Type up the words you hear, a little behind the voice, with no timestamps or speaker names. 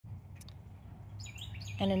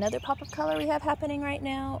And another pop of color we have happening right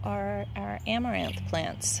now are our amaranth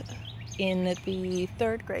plants in the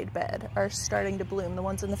 3rd grade bed are starting to bloom. The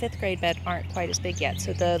ones in the 5th grade bed aren't quite as big yet,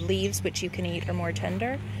 so the leaves, which you can eat, are more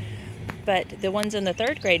tender. But the ones in the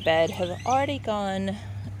 3rd grade bed have already gone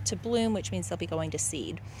to bloom, which means they'll be going to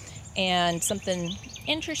seed. And something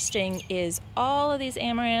interesting is all of these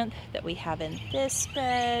amaranth that we have in this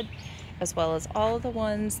bed, as well as all of the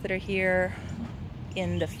ones that are here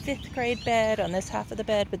in the 5th grade bed on this half of the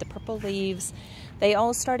bed with the purple leaves, they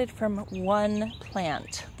all started from one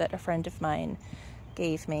plant that a friend of mine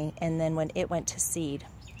gave me, and then when it went to seed,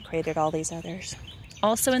 created all these others.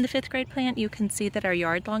 Also in the 5th grade plant, you can see that our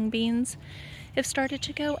yard-long beans have started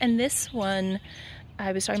to go, and this one,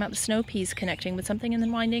 I was talking about the snow peas connecting with something and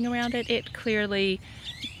then winding around it. It clearly,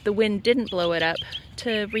 the wind didn't blow it up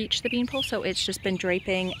to reach the beanpole, so it's just been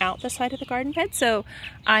draping out the side of the garden bed. So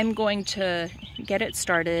I'm going to get it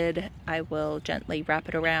started. I will gently wrap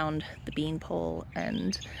it around the beanpole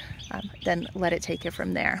and then let it take it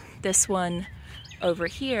from there. This one over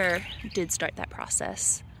here did start that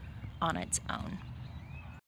process on its own.